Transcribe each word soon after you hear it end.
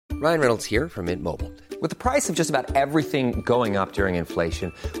Ryan Reynolds here from Mint Mobile. With the price of just about everything going up during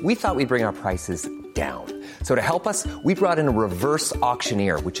inflation, we thought we'd bring our prices down. So to help us, we brought in a reverse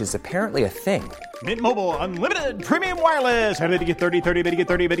auctioneer, which is apparently a thing. Mint Mobile Unlimited Premium Wireless. How to get 30, 30, bit to get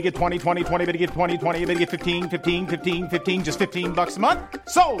 30, bit to get 20, 20, 20, bit to get 20, 20, bit to get 15, 15, 15, 15, just $15 a month?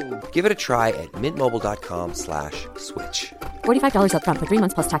 Sold! Give it a try at mintmobile.com/switch. $45 up front for 3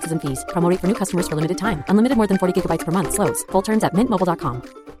 months plus taxes and fees. Promo rate for new customers for limited time. Unlimited more than 40 gigabytes per month. Slows full terms at mintmobile.com.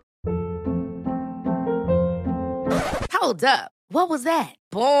 Hold up. What was that?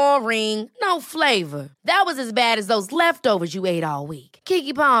 Boring. No flavor. That was as bad as those leftovers you ate all week.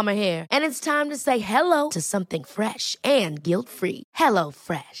 Keke Palmer here, and it's time to say hello to something fresh and guilt-free. Hello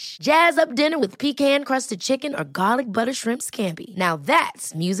Fresh. Jazz up dinner with pecan-crusted chicken or garlic butter shrimp scampi. Now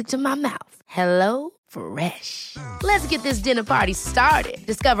that's music to my mouth. Hello Fresh. Let's get this dinner party started.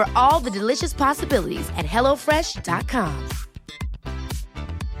 Discover all the delicious possibilities at hellofresh.com.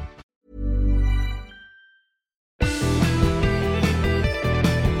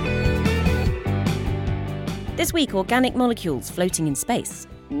 This week, organic molecules floating in space.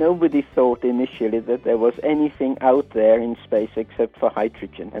 Nobody thought initially that there was anything out there in space except for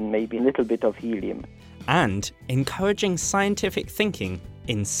hydrogen and maybe a little bit of helium. And encouraging scientific thinking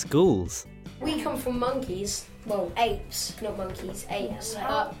in schools. We come from monkeys. Well, apes, not monkeys, apes.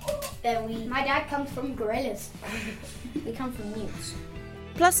 My dad comes from gorillas. We come from newts.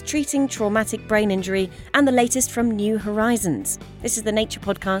 Plus treating traumatic brain injury and the latest from New Horizons. This is the Nature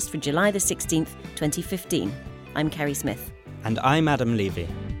Podcast for July the 16th, 2015. I'm Kerry Smith. And I'm Adam Levy.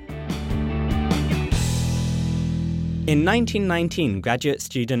 In 1919, graduate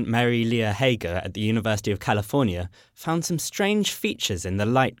student Mary Leah Hager at the University of California found some strange features in the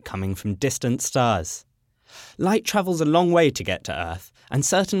light coming from distant stars. Light travels a long way to get to Earth, and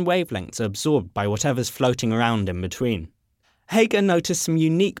certain wavelengths are absorbed by whatever's floating around in between. Hager noticed some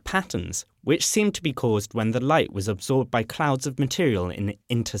unique patterns, which seemed to be caused when the light was absorbed by clouds of material in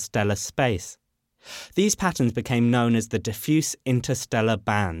interstellar space. These patterns became known as the diffuse interstellar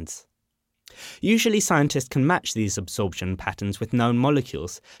bands. Usually scientists can match these absorption patterns with known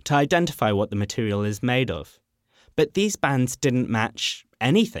molecules to identify what the material is made of. But these bands didn't match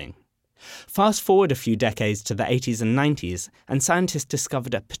anything. Fast forward a few decades to the 80s and 90s, and scientists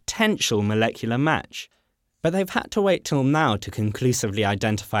discovered a potential molecular match. But they've had to wait till now to conclusively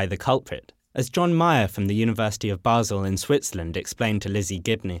identify the culprit, as John Meyer from the University of Basel in Switzerland explained to Lizzie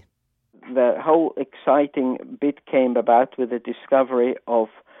Gibney. The whole exciting bit came about with the discovery of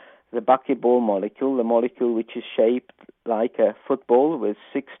the buckyball molecule, the molecule which is shaped like a football with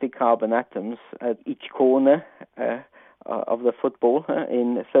 60 carbon atoms at each corner of the football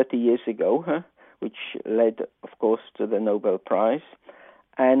in 30 years ago, which led, of course, to the Nobel Prize.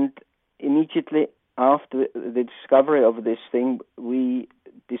 And immediately after the discovery of this thing, we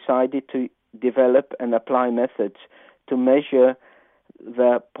decided to develop and apply methods to measure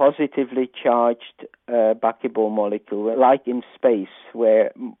the positively charged buckyball molecule, like in space,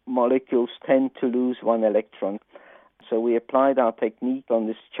 where molecules tend to lose one electron. So we applied our technique on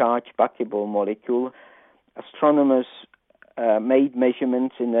this charged buckyball molecule. Astronomers made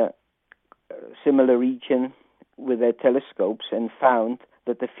measurements in a similar region with their telescopes and found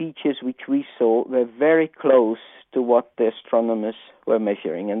that the features which we saw were very close to what the astronomers were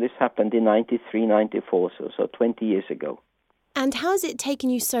measuring. And this happened in 93, 94, so 20 years ago. And how has it taken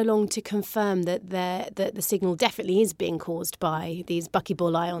you so long to confirm that the signal definitely is being caused by these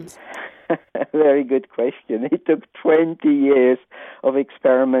buckyball ions? Very good question. It took 20 years of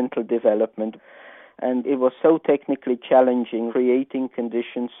experimental development, and it was so technically challenging, creating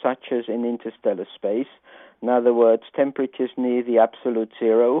conditions such as in interstellar space. In other words, temperatures near the absolute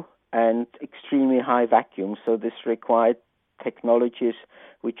zero and extremely high vacuum. So this required technologies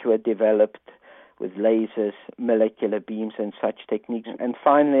which were developed with lasers, molecular beams and such techniques. And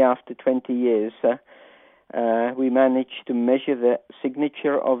finally, after 20 years, we managed to measure the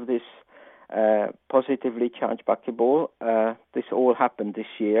signature of this positively charged buckyball. This all happened this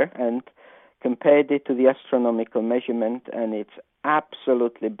year, and compared it to the astronomical measurement, and it's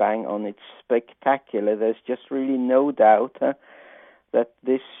absolutely bang on. It's spectacular. There's just really no doubt that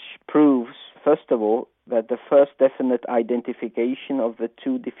this proves, first of all, that the first definite identification of the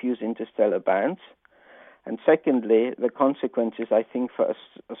two diffuse interstellar bands, and secondly, the consequences, I think, for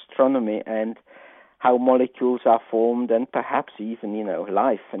astronomy and how molecules are formed, and perhaps even,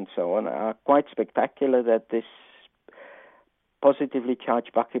 life and so on, are quite spectacular, that this positively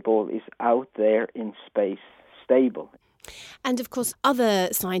charged buckyball is out there in space, stable. And of course, other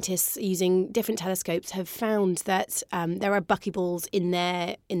scientists using different telescopes have found that there are buckyballs in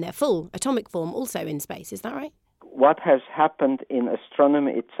their full atomic form also in space. Is that right? what has happened in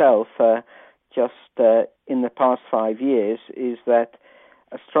astronomy itself in the past 5 years is that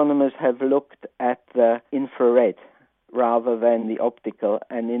astronomers have looked at the infrared rather than the optical.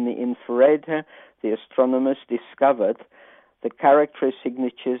 And in the infrared, the astronomers discovered the characteristic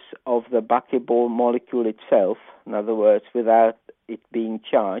signatures of the buckyball molecule itself, in other words, without it being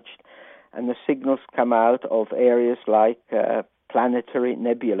charged. And the signals come out of areas like planetary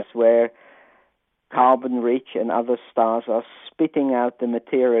nebulas, where carbon-rich and other stars are spitting out the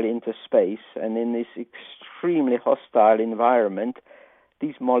material into space. And in this extremely hostile environment,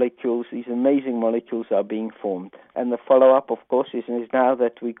 these molecules, these amazing molecules, are being formed. And the follow-up, of course, is now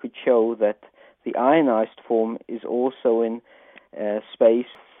that we could show that the ionized form is also in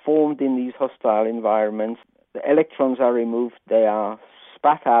space, formed in these hostile environments. The electrons are removed, they are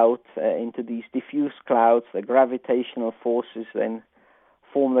spat out into these diffuse clouds. The gravitational forces then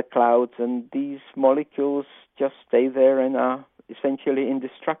form the clouds, and these molecules just stay there and are essentially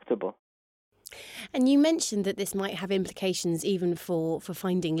indestructible. And you mentioned that this might have implications even for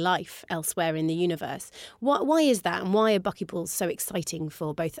finding life elsewhere in the universe. Why is that, and why are buckyballs so exciting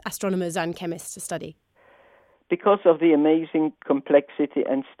for both astronomers and chemists to study? Because of the amazing complexity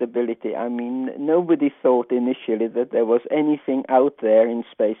and stability. I mean, nobody thought initially that there was anything out there in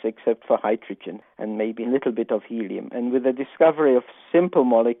space except for hydrogen and maybe a little bit of helium. And with the discovery of simple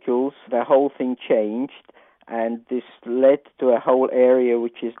molecules, the whole thing changed. And this led to a whole area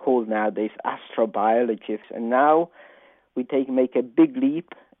which is called nowadays astrobiology. And now we make a big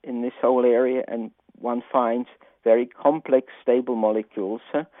leap in this whole area, and one finds very complex, stable molecules.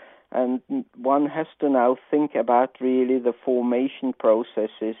 And one has to now think about really the formation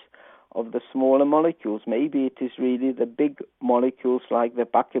processes of the smaller molecules. Maybe it is really the big molecules like the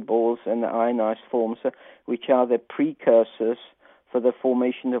buckyballs and the ionized forms, which are the precursors for the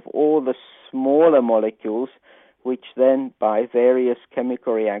formation of all the smaller molecules, which then, by various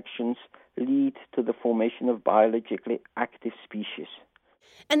chemical reactions, lead to the formation of biologically active species.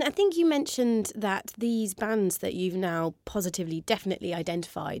 And I think you mentioned that these bands that you've now positively, definitely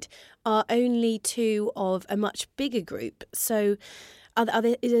identified are only two of a much bigger group. So are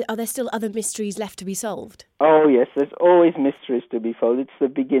there still other mysteries left to be solved? Oh, yes, there's always mysteries to be solved. It's the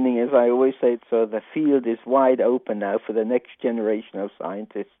beginning, as I always say. So the field is wide open now for the next generation of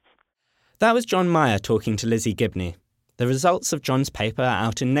scientists. That was John Meyer talking to Lizzie Gibney. The results of John's paper are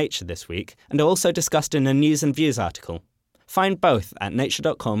out in Nature this week and are also discussed in a News and Views article. Find both at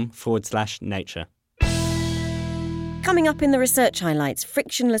nature.com/nature. Coming up in the research highlights,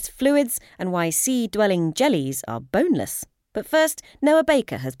 frictionless fluids and why sea-dwelling jellies are boneless. But first, Noah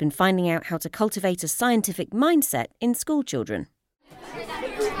Baker has been finding out how to cultivate a scientific mindset in schoolchildren.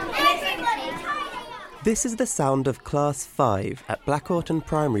 This is the sound of Class 5 at Blackhorton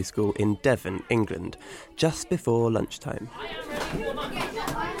Primary School in Devon, England, just before lunchtime.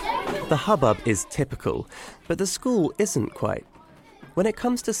 The hubbub is typical, but the school isn't quite. When it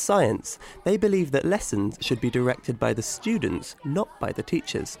comes to science, they believe that lessons should be directed by the students, not by the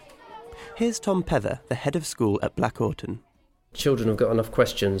teachers. Here's Tom Pether, the head of school at Blackhorton. Children have got enough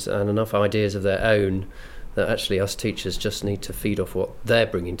questions and enough ideas of their own that actually us teachers just need to feed off what they're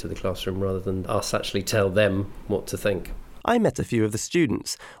bringing to the classroom rather than us actually tell them what to think. I met a few of the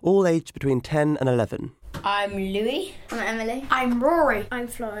students, all aged between 10 and 11. I'm Louis. I'm Emily. I'm Rory. I'm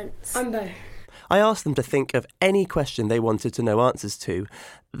Florence. I'm Bo. I asked them to think of any question they wanted to know answers to.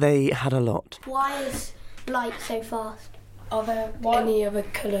 They had a lot. Why is light so fast? Are there any other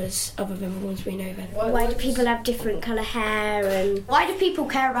colours other than the ones we know then? Why do people have different colour hair? And why do people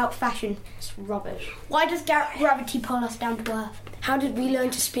care about fashion? It's rubbish. Why does gravity pull us down to Earth? How did we learn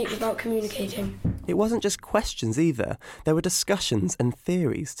to speak without communicating? It wasn't just questions either. There were discussions and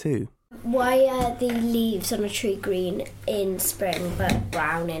theories too. Why are the leaves on a tree green in spring but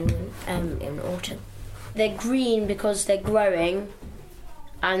brown in autumn? They're green because they're growing,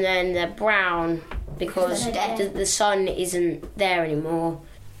 and then they're brown because the sun isn't there anymore.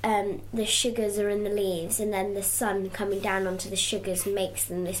 The sugars are in the leaves, and then the sun coming down onto the sugars makes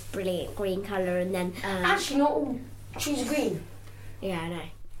them this brilliant green colour, and then... Actually, not all trees are green. Yeah, I know.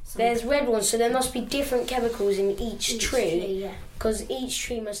 There's red ones, so there must be different chemicals in each tree, because each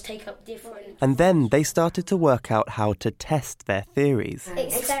tree must take up different... And then they started to work out how to test their theories.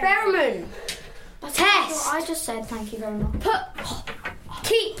 Experiment! Test! I just said thank you very much.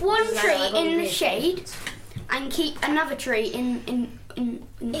 Keep one tree in the shade and keep another tree in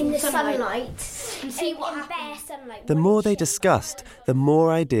the sunlight and see what happens. The more they discussed, the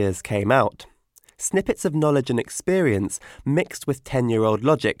more ideas came out. Snippets of knowledge and experience mixed with 10-year-old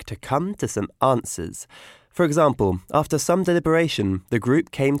logic to come to some answers. For example, after some deliberation, the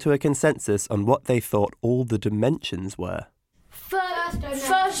group came to a consensus on what they thought all the dimensions were.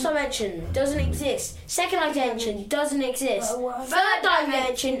 First dimension doesn't exist. Second dimension doesn't exist. Third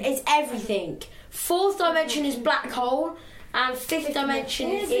dimension is everything. Fourth dimension is black hole. And fifth dimension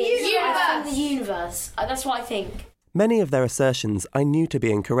is the universe. That's what I think. Many of their assertions I knew to be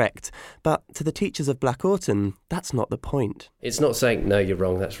incorrect, but to the teachers of Blackawton, that's not the point. It's not saying, no, you're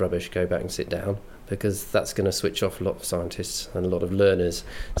wrong, that's rubbish, go back and sit down, because that's going to switch off a lot of scientists and a lot of learners.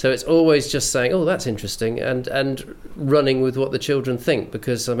 So it's always just saying, oh, that's interesting, and running with what the children think,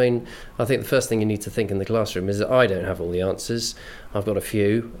 because, I think the first thing you need to think in the classroom is that I don't have all the answers. I've got a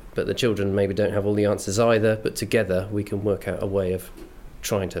few, but the children maybe don't have all the answers either, but together we can work out a way of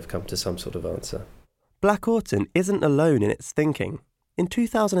trying to have come to some sort of answer. Blackawton isn't alone in its thinking. In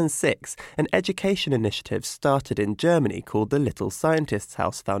 2006, an education initiative started in Germany called the Little Scientists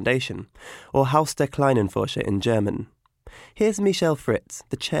House Foundation, or Haus der Kleinenforscher in German. Here's Michel Fritz,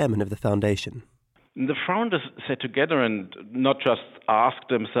 the chairman of the foundation. The founders sat together and not just asked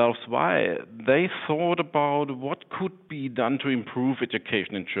themselves why. They thought about what could be done to improve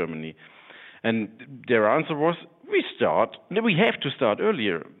education in Germany. And their answer was, we have to start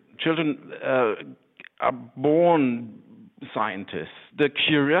earlier. Children are born scientists. The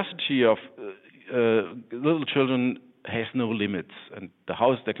curiosity of little children has no limits. And the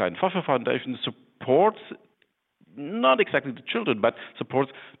Haus der Kleinenforscher Foundation supports not exactly the children, but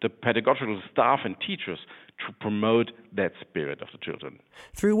supports the pedagogical staff and teachers to promote that spirit of the children.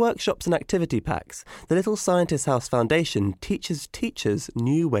 Through workshops and activity packs, the Little Scientists House Foundation teaches teachers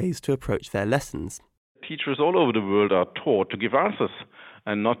new ways to approach their lessons. Teachers all over the world are taught to give answers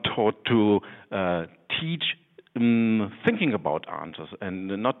and not taught to teach thinking about answers, and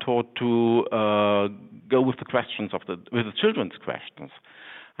not taught to go with the questions with the children's questions.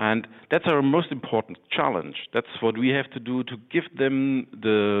 And that's our most important challenge. That's what we have to do, to give them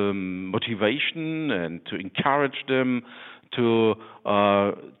the motivation and to encourage them to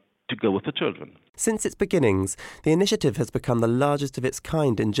go with the children. Since its beginnings, the initiative has become the largest of its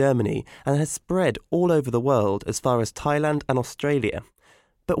kind in Germany and has spread all over the world as far as Thailand and Australia.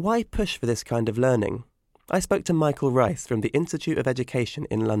 But why push for this kind of learning? I spoke to Michael Rice from the Institute of Education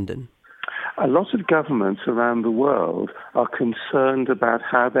in London. A lot of governments around the world are concerned about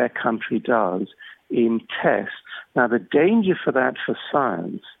how their country does in tests. Now, the danger for that for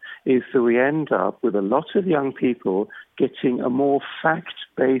science is that we end up with a lot of young people getting a more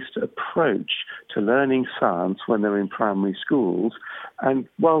fact-based approach to learning science when they're in primary schools. And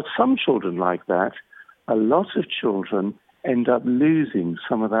while some children like that, a lot of children end up losing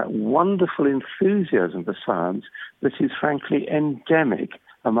some of that wonderful enthusiasm for science that is frankly endemic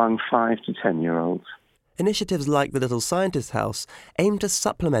among 5 to 10-year-olds. Initiatives like the Little Scientists House aim to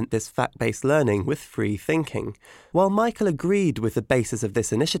supplement this fact-based learning with free thinking. While Michael agreed with the basis of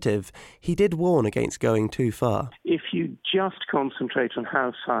this initiative, he did warn against going too far. If you just concentrate on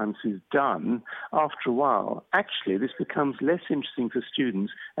how science is done, after a while, actually this becomes less interesting for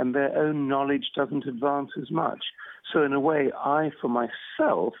students and their own knowledge doesn't advance as much. So in a way, I, for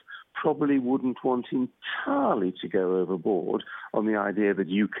myself, probably wouldn't want entirely to go overboard on the idea that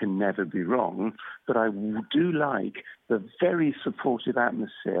you can never be wrong, but I do like the very supportive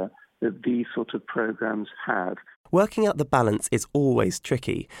atmosphere that these sort of programs have. Working out the balance is always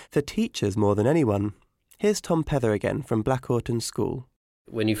tricky, for teachers more than anyone. Here's Tom Pether again from Blackawton School.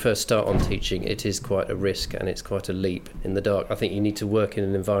 When you first start on teaching, it is quite a risk and it's quite a leap in the dark. I think you need to work in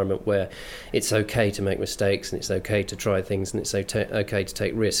an environment where it's okay to make mistakes and it's okay to try things and it's okay to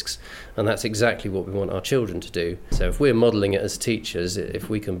take risks. And that's exactly what we want our children to do. So if we're modelling it as teachers, if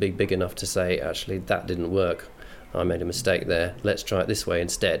we can be big enough to say, actually, that didn't work, I made a mistake there, let's try it this way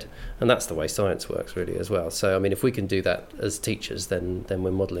instead. And that's the way science works really as well. So, if we can do that as teachers, then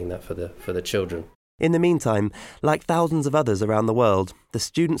we're modelling that for the children. In the meantime, like thousands of others around the world, the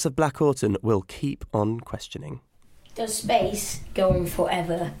students of Blackawton will keep on questioning. Does space go on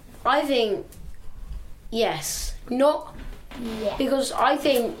forever? I think yes. Not because I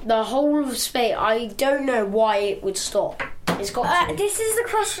think the whole of space, I don't know why it would stop. It's got to. This is the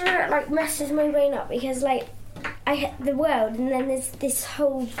question that messes my brain up, because I hit the world and then there's this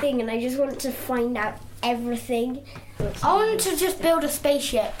whole thing and I just want to find out everything. I want to just build a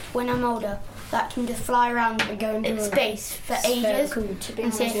spaceship when I'm older that can just fly around and go into space for ages. To be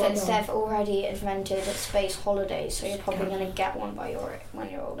honest, they've already invented a space holiday, so you're probably going to get one when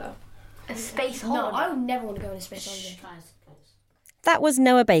you're older. A space holiday? No, I would never want to go on a space holiday. That was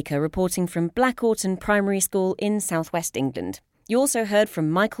Noah Baker reporting from Blackawton Primary School in southwest England. You also heard from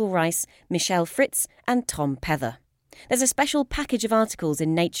Michael Rice, Michel Fritz and Tom Pether. There's a special package of articles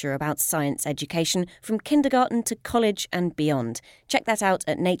in Nature about science education from kindergarten to college and beyond. Check that out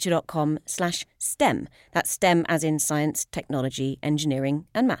at nature.com/STEM. That's STEM as in science, technology, engineering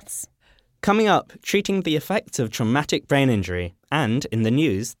and maths. Coming up, treating the effects of traumatic brain injury. And, in the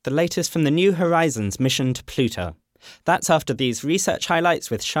news, the latest from the New Horizons mission to Pluto. That's after these research highlights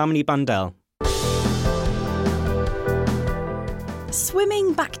with Shamini Bundell.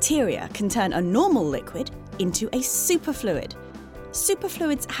 Swimming bacteria can turn a normal liquid into a superfluid.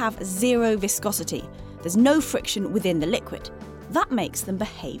 Superfluids have zero viscosity. There's no friction within the liquid. That makes them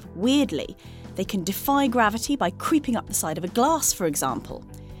behave weirdly. They can defy gravity by creeping up the side of a glass, for example.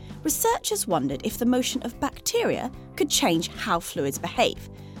 Researchers wondered if the motion of bacteria could change how fluids behave.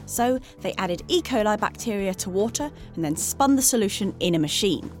 So they added E. coli bacteria to water and then spun the solution in a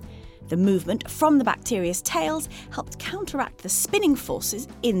machine. The movement from the bacteria's tails helped counteract the spinning forces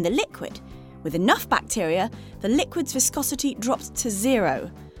in the liquid. With enough bacteria, the liquid's viscosity dropped to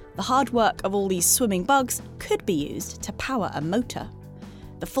zero. The hard work of all these swimming bugs could be used to power a motor.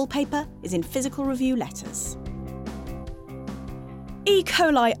 The full paper is in Physical Review Letters. E.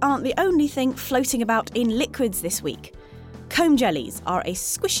 coli aren't the only thing floating about in liquids this week. Comb jellies are a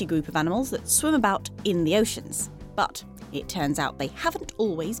squishy group of animals that swim about in the oceans. But it turns out they haven't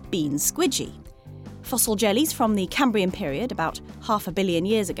always been squidgy. Fossil jellies from the Cambrian period, about 500 million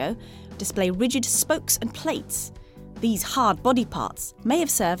years ago, display rigid spokes and plates. These hard body parts may have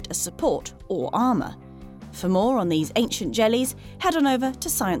served as support or armour. For more on these ancient jellies, head on over to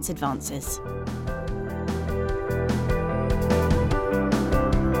Science Advances.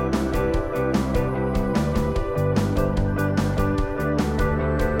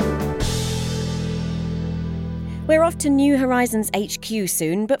 We're off to New Horizons HQ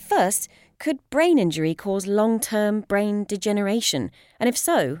soon, but first, could brain injury cause long-term brain degeneration? And if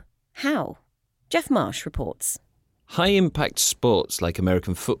so, how? Jeff Marsh reports. High-impact sports like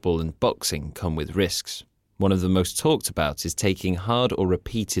American football and boxing come with risks. One of the most talked about is taking hard or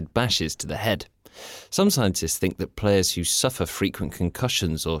repeated bashes to the head. Some scientists think that players who suffer frequent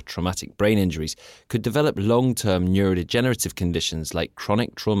concussions or traumatic brain injuries could develop long-term neurodegenerative conditions like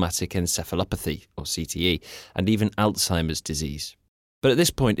chronic traumatic encephalopathy, or CTE, and even Alzheimer's disease. But at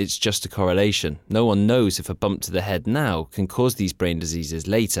this point, it's just a correlation. No one knows if a bump to the head now can cause these brain diseases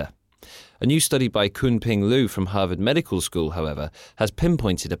later. A new study by Kunping Liu from Harvard Medical School, however, has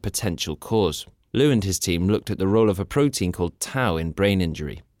pinpointed a potential cause. Liu and his team looked at the role of a protein called tau in brain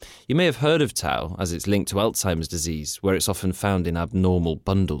injury. You may have heard of tau as it's linked to Alzheimer's disease, where it's often found in abnormal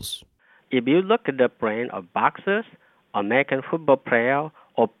bundles. If you look at the brain of boxers, American football player,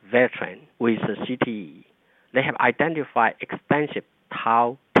 or veteran with a CTE, they have identified extensive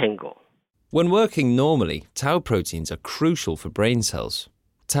tau tangle. When working normally, tau proteins are crucial for brain cells.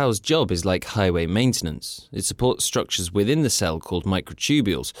 Tau's job is like highway maintenance. It supports structures within the cell called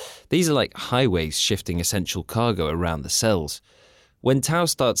microtubules. These are like highways shifting essential cargo around the cells. When tau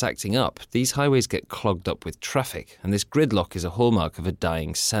starts acting up, these highways get clogged up with traffic, and this gridlock is a hallmark of a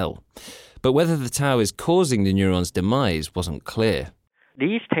dying cell. But whether the tau is causing the neuron's demise wasn't clear.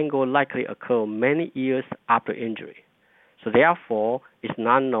 These tangles likely occur many years after injury. So therefore, it's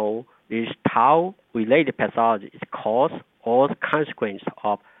not known this tau-related pathology is cause or the consequence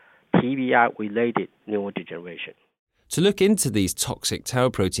of TBI-related neurodegeneration. To look into these toxic tau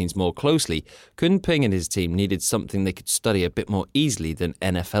proteins more closely, Kunping and his team needed something they could study a bit more easily than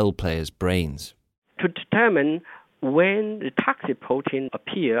NFL players' brains. To determine when the toxic protein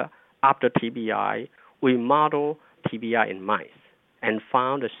appear after TBI, we model TBI in mice and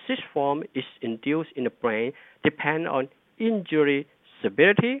found the cyst form is induced in the brain depending on injury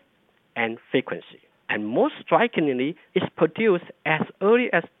severity and frequency. And most strikingly, it's produced as early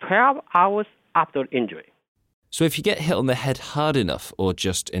as 12 hours after injury. So if you get hit on the head hard enough or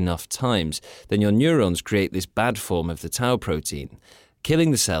just enough times, then your neurons create this bad form of the tau protein,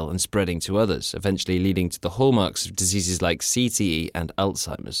 killing the cell and spreading to others, eventually leading to the hallmarks of diseases like CTE and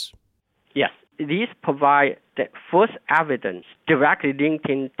Alzheimer's. Yes, these provide the first evidence directly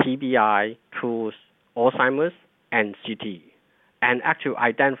linking TBI to Alzheimer's and CTE, and actually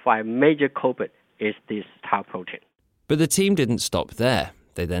identify major culprit is this tau protein. But the team didn't stop there.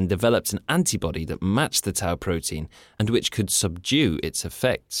 They then developed an antibody that matched the tau protein and which could subdue its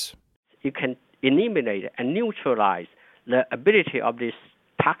effects. You can eliminate and neutralize the ability of this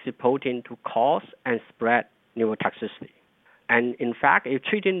toxic protein to cause and spread neurotoxicity. And in fact, if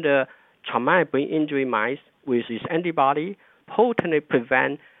treating the traumatic brain injury mice with this antibody, potently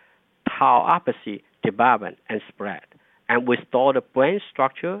prevent tauopathy development and spread, and restore the brain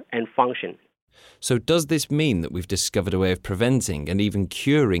structure and function. So does this mean that we've discovered a way of preventing and even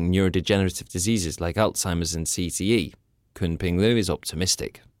curing neurodegenerative diseases like Alzheimer's and CTE? Kunping Liu is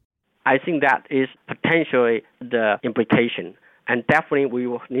optimistic. I think that is potentially the implication. And definitely we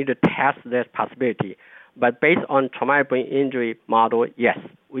will need to test this possibility. But based on traumatic brain injury model, yes,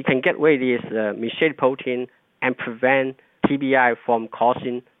 we can get rid of this misshaped protein and prevent TBI from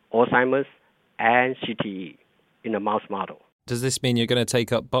causing Alzheimer's and CTE in the mouse model. Does this mean you're going to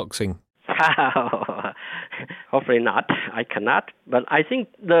take up boxing? Hopefully not. I cannot. But I think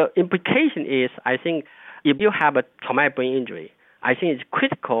the implication is, I think if you have a traumatic brain injury, I think it's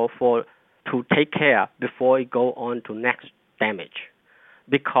critical to take care before it go on to next damage.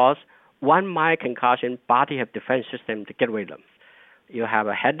 Because one mild concussion, body have defense system to get rid of them. You have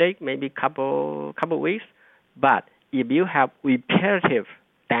a headache, maybe couple weeks, but if you have repetitive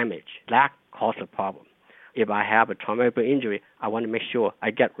damage, that causes a problem. If I have a traumatic brain injury, I want to make sure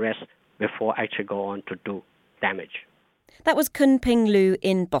I get rest before I actually go on to do damage. That was Kunping Liu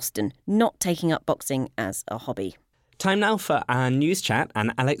in Boston, not taking up boxing as a hobby. Time now for our news chat,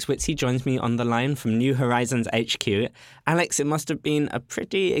 and Alex Whitsey joins me on the line from New Horizons HQ. Alex, it must have been a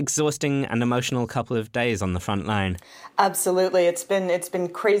pretty exhausting and emotional couple of days on the front line. Absolutely. It's been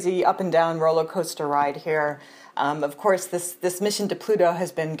crazy up and down roller coaster ride here. Of course, this mission to Pluto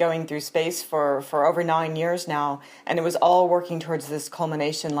has been going through space for over 9 years now, and it was all working towards this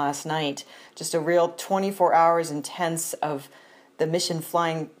culmination last night. Just a real 24 hours intense of the mission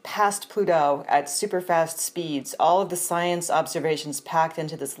flying past Pluto at super fast speeds, all of the science observations packed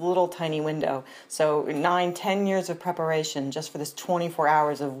into this little tiny window. So 9-10 years of preparation just for this 24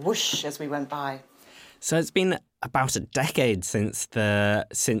 hours of whoosh as we went by. So it's been about a decade since the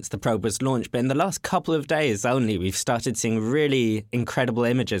probe was launched, but in the last couple of days only, we've started seeing really incredible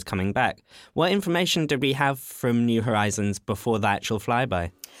images coming back. What information did we have from New Horizons before the actual flyby?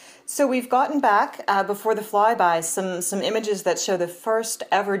 So we've gotten back, before the flyby, some images that show the first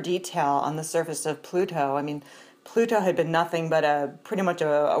ever detail on the surface of Pluto. I mean, Pluto had been nothing but pretty much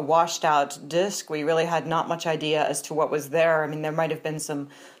a washed-out disk. We really had not much idea as to what was there. I mean, there might have been some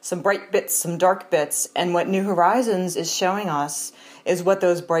bright bits, some dark bits, and what New Horizons is showing us is what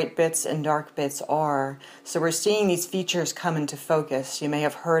those bright bits and dark bits are. So we're seeing these features come into focus. You may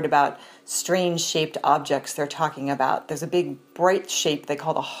have heard about strange-shaped objects they're talking about. There's a big bright shape they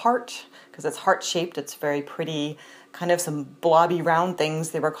call the heart, because it's heart-shaped. It's very pretty, kind of some blobby round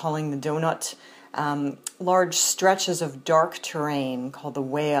things they were calling the donut. Large stretches of dark terrain called the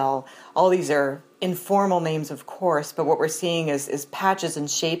whale. All these are informal names, of course, but what we're seeing is patches and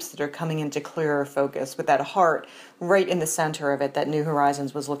shapes that are coming into clearer focus with that heart right in the center of it that New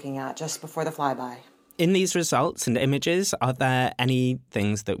Horizons was looking at just before the flyby. In these results and images, are there any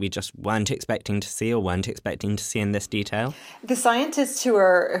things that we just weren't expecting to see or weren't expecting to see in this detail? The scientists who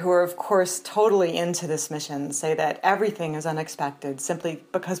are of course totally into this mission say that everything is unexpected simply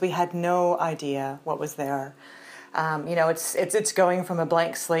because we had no idea what was there. It's going from a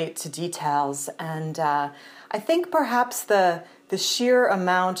blank slate to details, and I think perhaps the sheer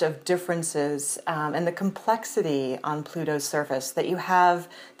amount of differences and the complexity on Pluto's surface, that you have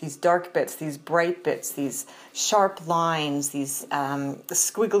these dark bits, these bright bits, these sharp lines, these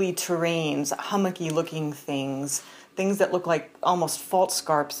squiggly terrains, hummocky-looking things that look like almost fault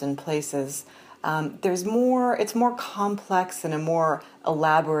scarps in places. It's more complex and a more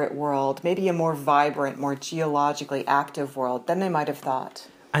elaborate world, maybe a more vibrant, more geologically active world than they might have thought.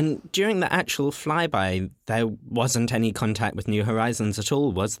 And during the actual flyby, there wasn't any contact with New Horizons at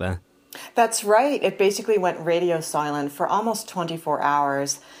all, was there? That's right. It basically went radio silent for almost 24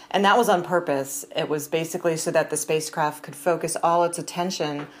 hours, and that was on purpose. It was basically so that the spacecraft could focus all its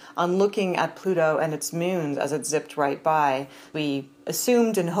attention on looking at Pluto and its moons as it zipped right by. We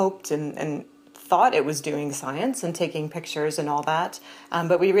assumed and hoped and thought it was doing science and taking pictures and all that,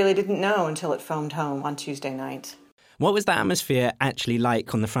 but we really didn't know until it phoned home on Tuesday night. What was the atmosphere actually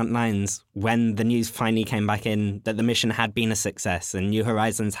like on the front lines when the news finally came back in that the mission had been a success and New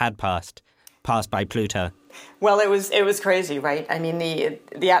Horizons had passed by Pluto? Well, it was crazy, right? I mean,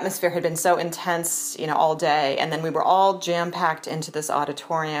 the atmosphere had been so intense, all day, and then we were all jam-packed into this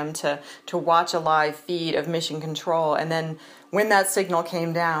auditorium to watch a live feed of Mission Control, and then when that signal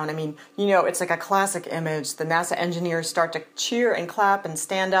came down, I mean, it's like a classic image. The NASA engineers start to cheer and clap and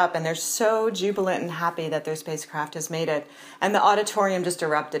stand up, and they're so jubilant and happy that their spacecraft has made it. And the auditorium just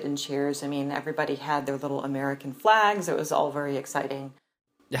erupted in cheers. I mean, everybody had their little American flags. It was all very exciting.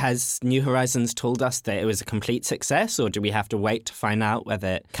 Has New Horizons told us that it was a complete success, or do we have to wait to find out whether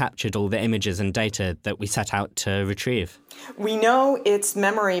it captured all the images and data that we set out to retrieve? We know its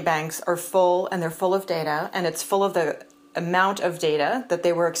memory banks are full, and they're full of data, and it's full of the amount of data that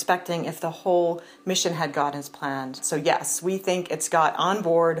they were expecting if the whole mission had gone as planned. So yes, we think it's got on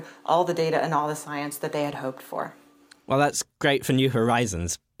board all the data and all the science that they had hoped for. Well, that's great for New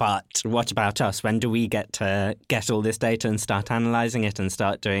Horizons, but what about us? When do we get to get all this data and start analysing it and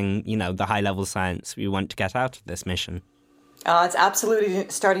start doing, the high-level science we want to get out of this mission? It's absolutely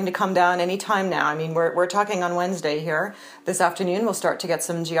starting to come down any time now. I mean, we're talking on Wednesday here. This afternoon, we'll start to get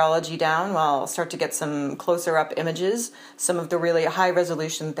some geology down. We'll start to get some closer-up images, some of the really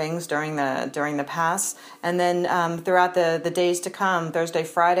high-resolution things during the pass. And then throughout the days to come, Thursday,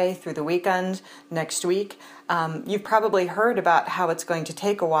 Friday, through the weekend, next week, you've probably heard about how it's going to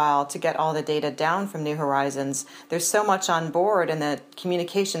take a while to get all the data down from New Horizons. There's so much on board, and the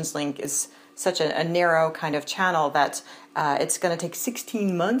communications link is such a narrow kind of channel that it's going to take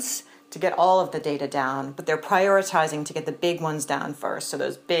 16 months to get all of the data down, but they're prioritizing to get the big ones down first. So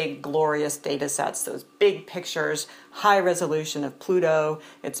those big, glorious data sets, those big pictures, high resolution of Pluto,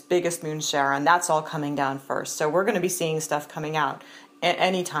 its biggest moon Charon, that's all coming down first. So we're going to be seeing stuff coming out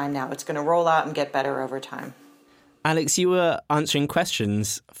any time now. It's going to roll out and get better over time. Alex, you were answering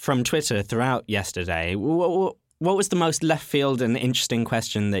questions from Twitter throughout yesterday. What was the most left field and interesting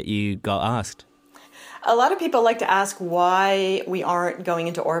question that you got asked? A lot of people like to ask why we aren't going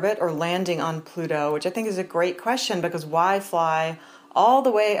into orbit or landing on Pluto, which I think is a great question, because why fly all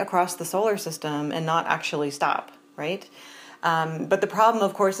the way across the solar system and not actually stop, right? But the problem,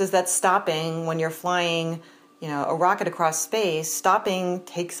 of course, is that stopping when you're flying, a rocket across space, stopping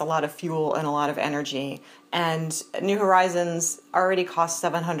takes a lot of fuel and a lot of energy. And New Horizons already cost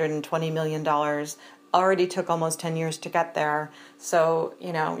 $720 million, already took almost 10 years to get there. So,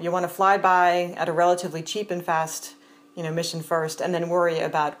 you want to fly by at a relatively cheap and fast, mission first, and then worry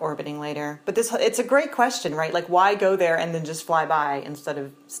about orbiting later. But it's a great question, right? Like, why go there and then just fly by instead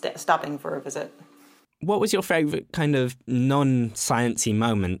of stopping for a visit? What was your favourite kind of non-sciencey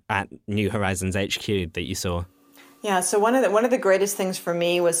moment at New Horizons HQ that you saw? Yeah, so one of the greatest things for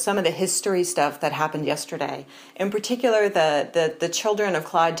me was some of the history stuff that happened yesterday. In particular, the children of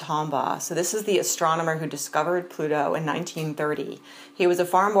Clyde Tombaugh. So this is the astronomer who discovered Pluto in 1930. He was a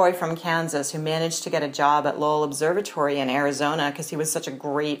farm boy from Kansas who managed to get a job at Lowell Observatory in Arizona because he was such a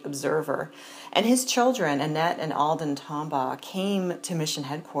great observer. And his children, Annette and Alden Tombaugh, came to mission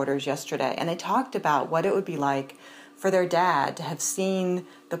headquarters yesterday, and they talked about what it would be like for their dad to have seen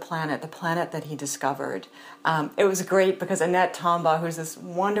the planet that he discovered. It was great because Annette Tombaugh, who's this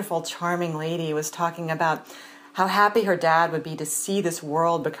wonderful, charming lady, was talking about how happy her dad would be to see this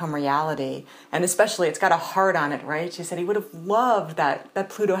world become reality. And especially, it's got a heart on it, right? She said he would have loved that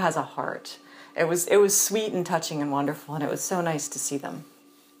Pluto has a heart. It was sweet and touching and wonderful, and it was so nice to see them.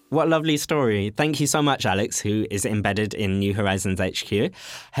 What a lovely story. Thank you so much, Alex, who is embedded in New Horizons HQ.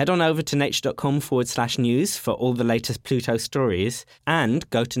 Head on over to nature.com/news for all the latest Pluto stories, and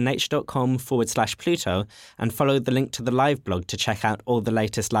go to nature.com/Pluto and follow the link to the live blog to check out all the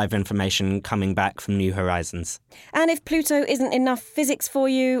latest live information coming back from New Horizons. And if Pluto isn't enough physics for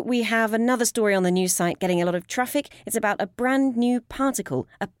you, we have another story on the news site getting a lot of traffic. It's about a brand new particle,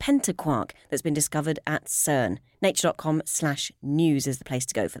 a pentaquark, that's been discovered at CERN. Nature.com/news is the place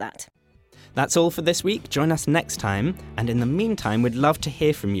to go for that. That's all for this week. Join us next time. And in the meantime, we'd love to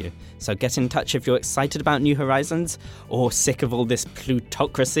hear from you. So get in touch if you're excited about New Horizons, or sick of all this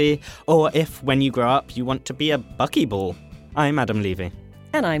plutocracy, or if, when you grow up, you want to be a buckyball. I'm Adam Levy.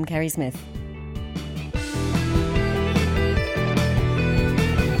 And I'm Kerry Smith.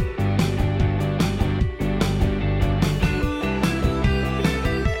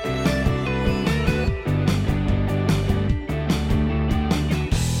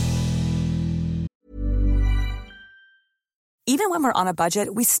 Even when we're on a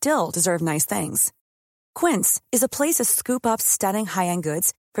budget, we still deserve nice things. Quince is a place to scoop up stunning high-end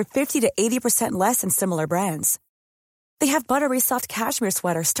goods for 50 to 80% less than similar brands. They have buttery soft cashmere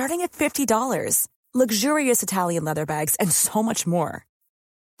sweaters starting at $50, luxurious Italian leather bags, and so much more.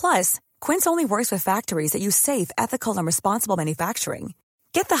 Plus, Quince only works with factories that use safe, ethical, and responsible manufacturing.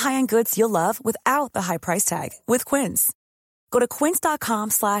 Get the high-end goods you'll love without the high price tag with Quince. Go to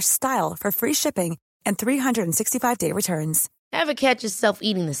quince.com/style for free shipping and 365-day returns. Ever catch yourself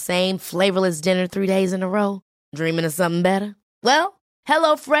eating the same flavorless dinner 3 days in a row? Dreaming of something better? Well,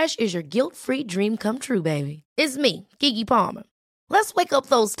 HelloFresh is your guilt-free dream come true, baby. It's me, Keke Palmer. Let's wake up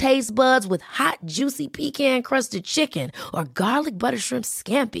those taste buds with hot, juicy pecan-crusted chicken or garlic butter shrimp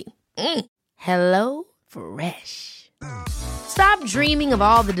scampi. Hello Fresh. Stop dreaming of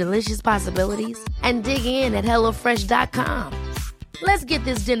all the delicious possibilities and dig in at HelloFresh.com. Let's get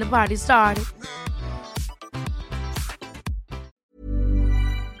this dinner party started.